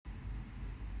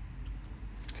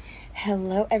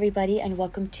Hello, everybody, and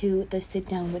welcome to the Sit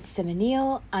Down with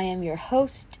Simonil. I am your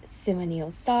host,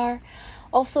 Simonil Sar,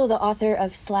 also the author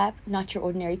of Slap Not Your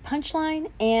Ordinary Punchline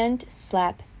and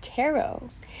Slap Tarot.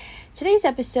 Today's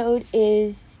episode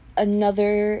is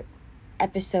another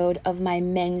episode of my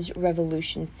Men's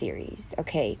Revolution series,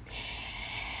 okay?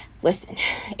 Listen,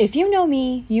 if you know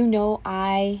me, you know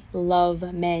I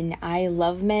love men. I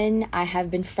love men. I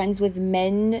have been friends with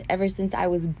men ever since I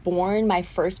was born. My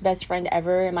first best friend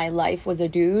ever in my life was a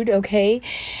dude, okay?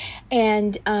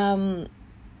 And I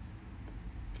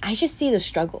just see the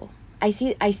struggle. I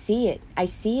see it.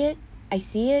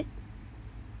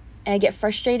 And I get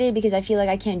frustrated because I feel like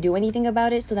I can't do anything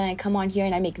about it. So then I come on here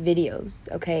and I make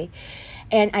videos, okay?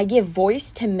 And I give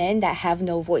voice to men that have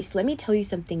no voice. Let me tell you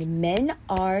something. Men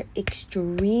are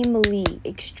extremely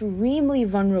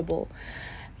vulnerable.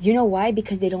 You know why?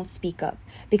 Because they don't speak up.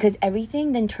 Because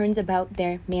everything then turns about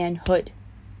their manhood.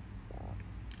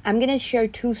 I'm going to share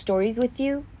 2 stories with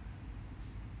you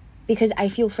because I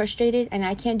feel frustrated and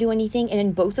I can't do anything. And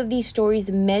in both of these stories,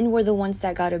 men were the ones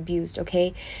that got abused,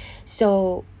 okay?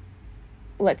 So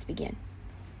let's begin.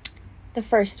 The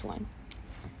first one.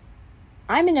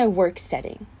 I'm in a work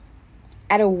setting.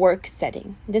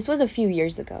 This was a few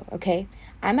years ago, okay?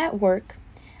 I'm at work.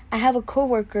 I have a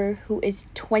coworker who is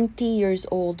 20 years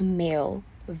old, male,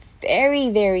 very,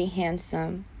 very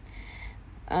handsome,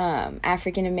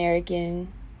 African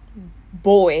American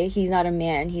boy. He's not a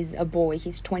man, he's a boy.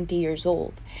 He's 20 years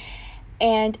old.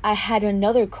 And I had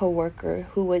another coworker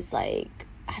who was like,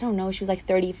 I don't know, she was like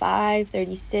 35,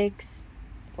 36,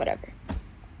 whatever.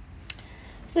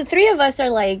 So the 3 of us are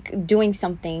like doing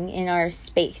something in our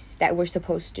space that we're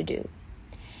supposed to do.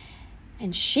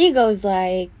 And she goes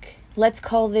like, let's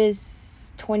call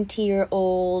this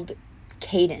 20-year-old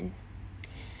Caden.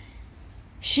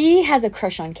 She has a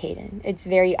crush on Caden. It's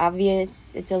very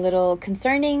obvious. It's a little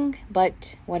concerning,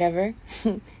 but whatever.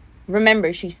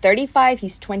 Remember, she's 35,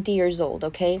 he's 20 years old,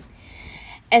 okay?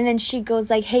 And then she goes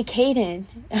like, hey, Caden.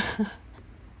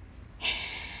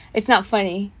 It's not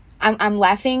funny. I'm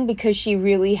laughing because she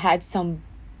really had some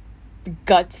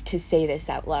guts to say this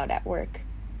out loud at work.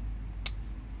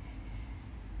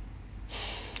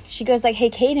 She goes like,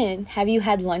 hey, Caden, have you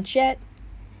had lunch yet?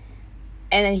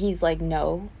 And then he's like,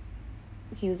 no.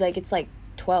 He was like, it's like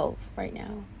 12 right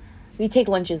now. We take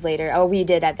lunches later. Oh, we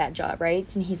did at that job, right?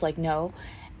 And he's like, no.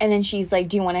 And then she's like,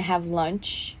 do you want to have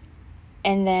lunch?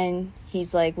 And then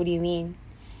he's like, what do you mean?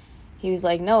 He was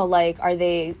like, no, like, are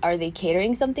they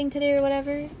catering something today or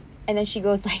whatever? And then she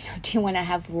goes like, do you want to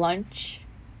have lunch?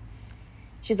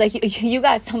 She's like, you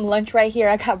got some lunch right here.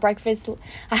 I got breakfast,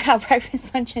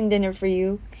 lunch, and dinner for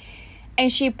you.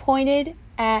 And she pointed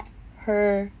at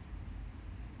her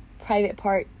private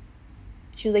part.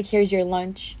 She was like, here's your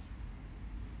lunch.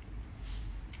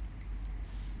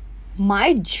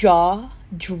 My jaw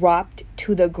dropped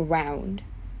to the ground.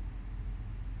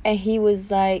 And he was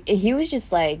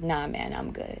just like, nah, man,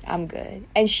 I'm good.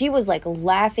 And she was like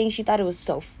laughing. She thought it was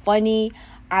so funny.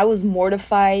 I was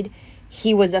mortified.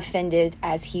 He was offended,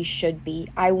 as he should be.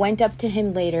 I went up to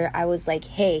him later. I was like,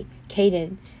 hey,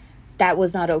 Caden, that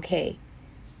was not okay.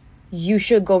 You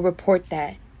should go report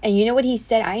that. And you know what he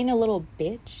said? I ain't a little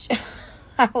bitch.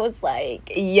 I was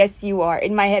like, yes, you are.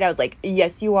 In my head, I was like,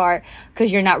 yes, you are,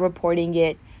 because you're not reporting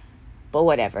it. But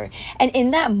whatever. And in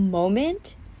that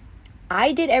moment,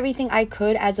 I did everything I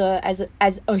could as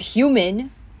a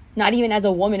human, not even as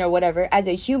a woman or whatever, as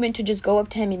a human, to just go up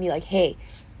to him and be like, hey,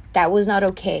 that was not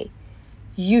okay.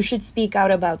 You should speak out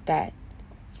about that.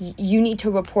 You need to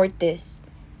report this.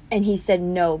 And he said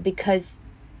no, because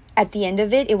at the end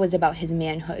of it, it was about his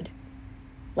manhood.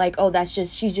 Like, oh,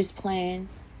 she's just playing.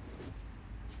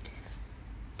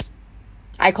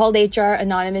 I called HR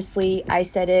anonymously. I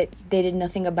said it. They did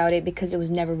nothing about it because it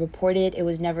was never reported. It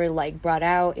was never like brought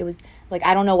out. It was like,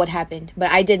 I don't know what happened,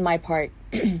 but I did my part.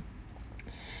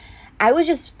 I was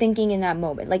just thinking in that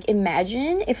moment, like,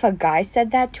 imagine if a guy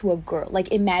said that to a girl.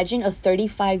 Like, imagine a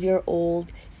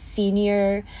 35-year-old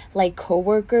senior, like,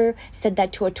 coworker said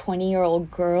that to a 20-year-old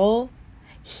girl.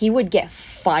 He would get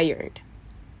fired.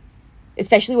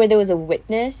 Especially where there was a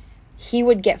witness. He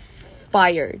would get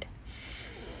fired.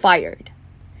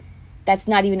 That's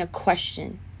not even a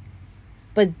question.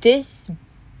 But this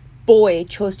boy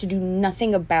chose to do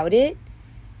nothing about it.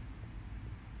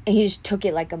 And he just took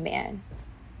it like a man.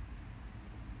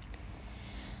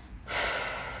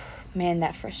 Man,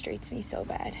 that frustrates me so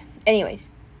bad. Anyways.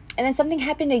 And then something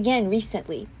happened again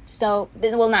recently. So,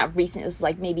 well, not recent. It was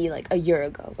like maybe like a year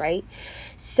ago, right?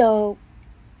 So,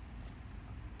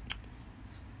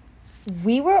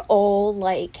 we were all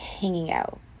like hanging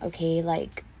out. Okay,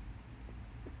 like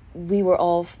we were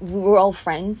all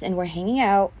friends and we're hanging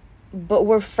out, but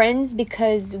we're friends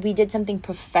because we did something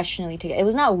professionally together. It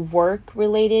was not work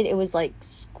related, it was like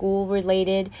school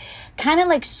related, kind of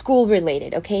like school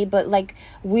related, okay? But like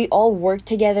we all worked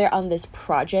together on this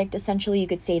project, essentially, you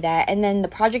could say that. And then the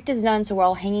project is done, so we're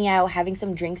all hanging out, having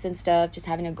some drinks and stuff, just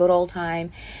having a good old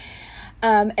time.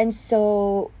 And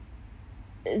so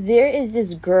there is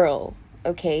this girl,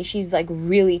 okay? She's like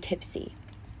really tipsy.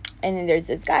 And then there's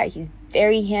this guy, he's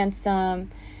very handsome,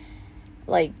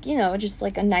 like, you know, just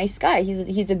like a nice guy.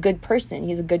 He's a good person.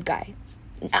 He's a good guy.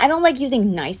 I don't like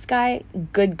using nice guy.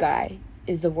 Good guy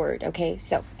is the word, okay?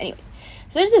 So anyways,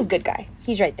 so there's this good guy.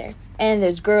 He's right there. And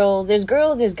there's girls, there's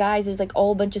guys, there's like a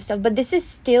whole bunch of stuff. But this is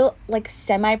still like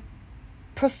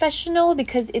semi-professional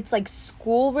because it's like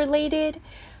school related,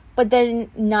 but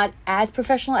then not as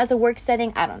professional as a work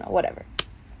setting. I don't know, whatever.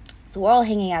 So we're all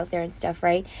hanging out there and stuff,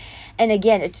 right? And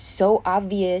again, it's so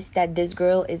obvious that this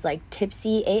girl is like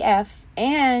tipsy AF.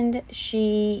 And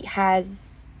she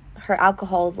has her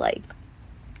alcohol's like,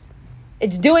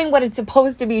 it's doing what it's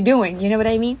supposed to be doing. You know what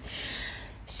I mean?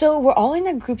 So we're all in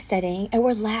a group setting and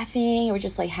we're laughing and we're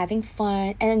just like having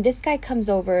fun. And then this guy comes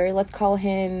over. Let's call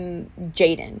him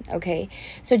Jaden. Okay.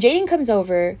 So Jaden comes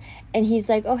over and he's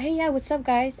like, oh, hey, yeah, what's up,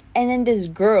 guys? And then this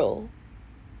girl,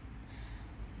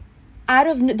 out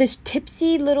of this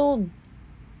tipsy little,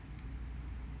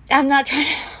 I'm not trying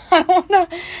to, I don't know.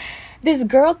 This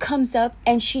girl comes up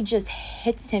and she just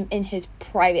hits him in his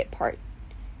private part,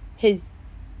 his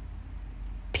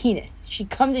penis. She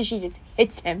comes and she just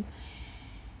hits him.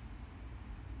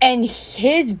 And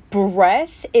his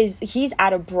breath is, he's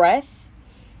out of breath.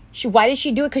 Why did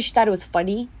she do it? Because she thought it was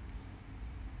funny.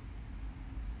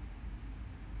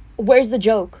 Where's the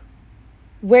joke?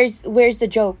 Where's the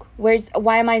joke?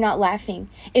 Why am I not laughing?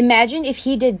 Imagine if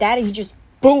he did that and he just,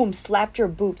 boom, slapped your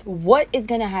boobs. What is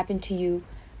going to happen to you?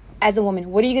 As a woman,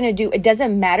 what are you going to do? It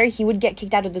doesn't matter. He would get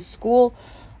kicked out of the school,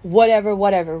 whatever,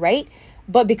 right?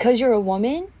 But because you're a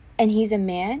woman and he's a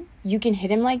man, you can hit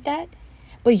him like that.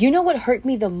 But you know what hurt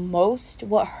me the most?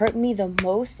 What hurt me the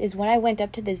most is when I went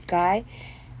up to this guy.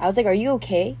 I was like, are you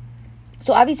okay?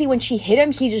 So obviously when she hit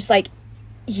him,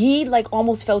 he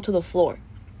almost fell to the floor.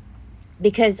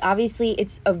 Because obviously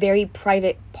it's a very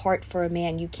private part for a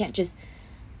man. You can't just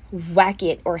whack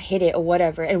it or hit it or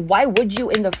whatever. And why would you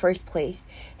in the first place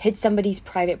hit somebody's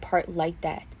private part like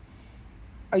that?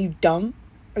 Are you dumb?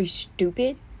 Are you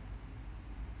stupid?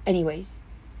 Anyways,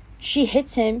 she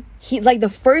hits him. He, like, the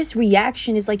first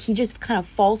reaction is like he just kind of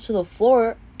falls to the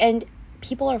floor and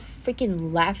people are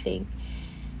freaking laughing.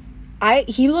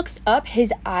 He looks up,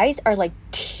 his eyes are like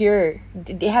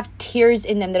they have tears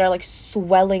in them that are like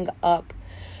swelling up.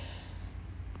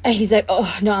 And he's like,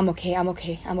 oh no, I'm okay.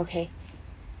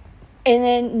 And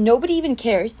then nobody even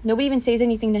cares. Nobody even says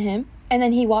anything to him. And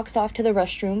then he walks off to the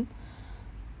restroom,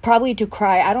 probably to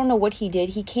cry. I don't know what he did.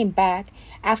 He came back.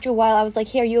 After a while, I was like,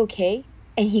 hey, are you okay?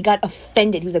 And he got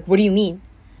offended. He was like, what do you mean?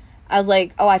 I was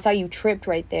like, oh, I thought you tripped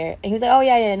right there. And he was like, oh,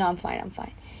 yeah, no, I'm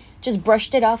fine. Just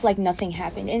brushed it off like nothing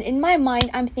happened. And in my mind,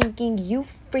 I'm thinking, you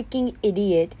freaking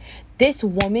idiot. This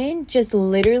woman just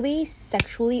literally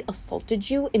sexually assaulted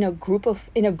you in a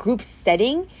group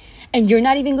setting. And you're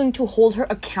not even going to hold her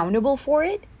accountable for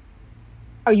it?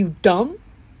 Are you dumb?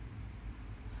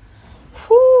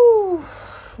 Whew.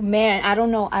 Man, I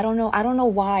don't know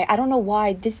why. I don't know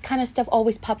why this kind of stuff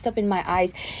always pops up in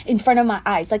front of my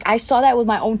eyes. Like, I saw that with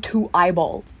my own two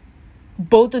eyeballs.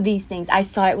 Both of these things, I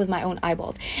saw it with my own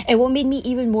eyeballs. And what made me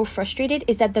even more frustrated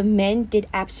is that the men did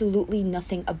absolutely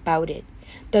nothing about it.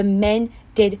 The men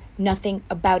did nothing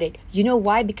about it. You know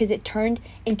why? Because it turned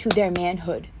into their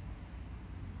manhood.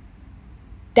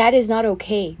 That is not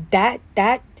okay. That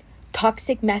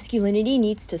toxic masculinity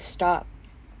needs to stop.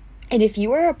 And if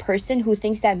you are a person who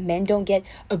thinks that men don't get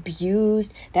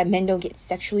abused, that men don't get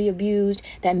sexually abused,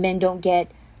 that men don't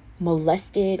get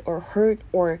molested or hurt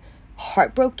or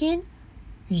heartbroken,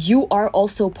 you are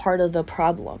also part of the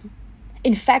problem.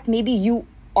 In fact, maybe you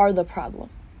are the problem.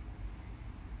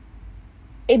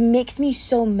 It makes me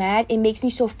so mad. It makes me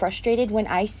so frustrated when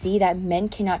I see that men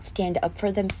cannot stand up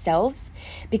for themselves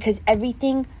because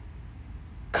everything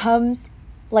turns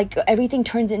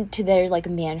into their like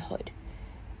manhood.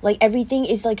 Like everything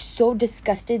is like so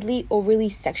disgustedly overly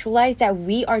sexualized that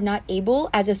we are not able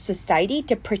as a society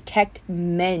to protect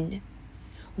men.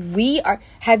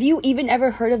 Have you even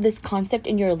ever heard of this concept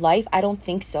in your life? I don't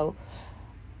think so.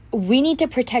 We need to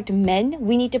protect men.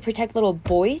 We need to protect little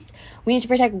boys. We need to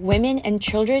protect women and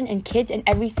children and kids and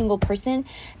every single person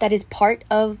that is part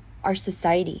of our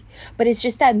society. But it's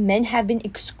just that men have been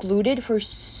excluded for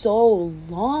so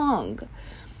long.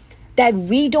 that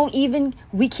we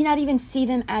cannot even see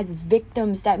them as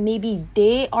victims, that maybe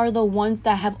they are the ones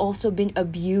that have also been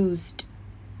abused.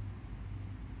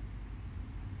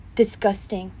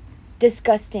 Disgusting.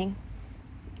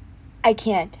 I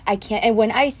can't. And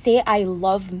when I say I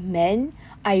love men,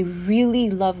 I really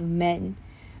love men,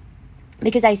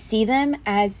 because I see them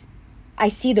as, I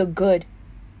see the good.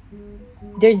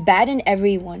 There's bad in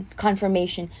everyone.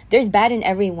 Confirmation. There's bad in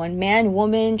everyone. Man,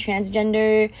 woman,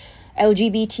 transgender,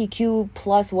 LGBTQ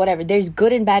plus, whatever. There's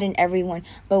good and bad in everyone.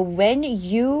 But when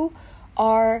you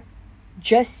are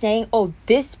just saying, oh,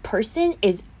 this person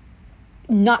is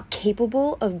not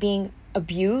capable of being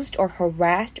abused or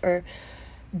harassed or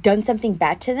done something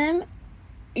bad to them,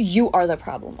 you are the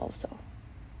problem also.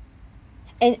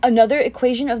 And another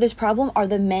equation of this problem are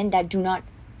the men that do not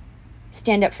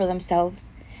stand up for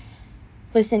themselves.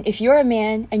 Listen, if you're a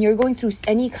man and you're going through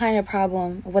any kind of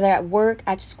problem, whether at work,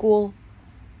 at school,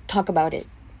 talk about it.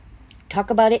 Talk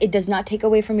about it. It does not take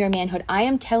away from your manhood. I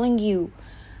am telling you,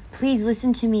 please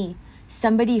listen to me.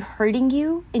 Somebody hurting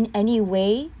you in any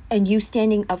way and you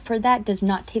standing up for that does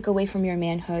not take away from your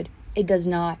manhood. It does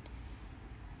not.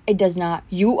 It does not.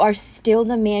 You are still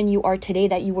the man you are today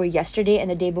that you were yesterday and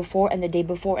the day before and the day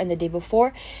before and the day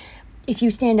before. If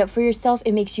you stand up for yourself,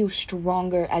 it makes you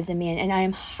stronger as a man. And I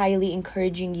am highly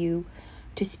encouraging you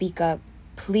to speak up.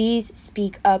 Please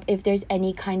speak up if there's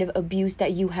any kind of abuse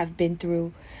that you have been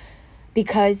through.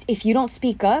 Because if you don't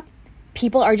speak up,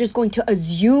 people are just going to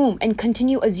assume and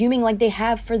continue assuming, like they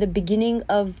have for the beginning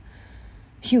of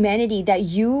humanity, that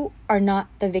you are not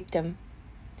the victim.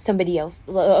 Somebody else,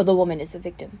 the woman, is the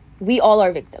victim. We all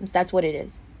are victims. That's what it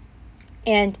is.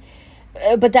 And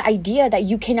but the idea that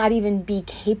you cannot even be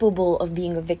capable of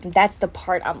being a victim, that's the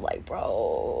part I'm like,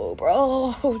 bro,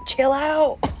 chill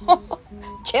out.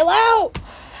 Chill out.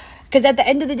 Because at the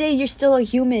end of the day, you're still a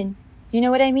human. You know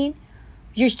what I mean?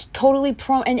 You're totally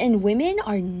prone. And women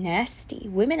are nasty.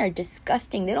 Women are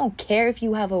disgusting. They don't care if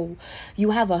you have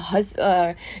a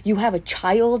husband, you have a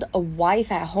child, a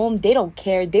wife at home. They don't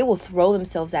care. They will throw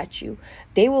themselves at you.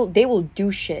 They will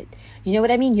do shit. You know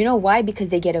what I mean? You know why? Because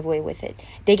they get away with it.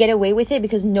 They get away with it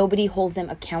because nobody holds them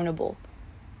accountable.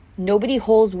 Nobody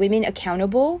holds women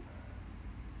accountable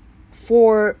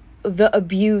for the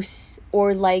abuse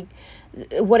or like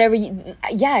whatever.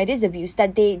 Yeah, it is abuse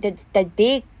that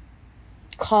they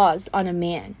cause on a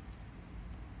man.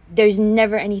 There's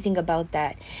never anything about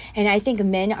that. And I think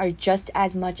men are just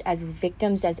as much as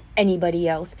victims as anybody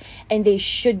else, and they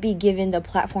should be given the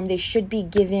platform. They should be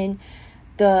given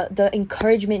the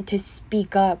encouragement to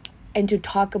speak up and to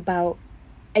talk about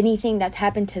anything that's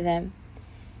happened to them.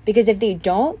 Because if they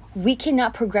don't, we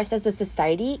cannot progress as a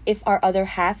society if our other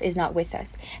half is not with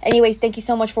us. Anyways, thank you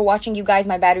so much for watching, you guys.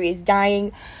 My battery is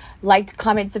dying. Like,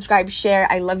 comment, subscribe, share.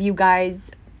 I love you guys.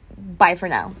 Bye for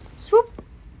now.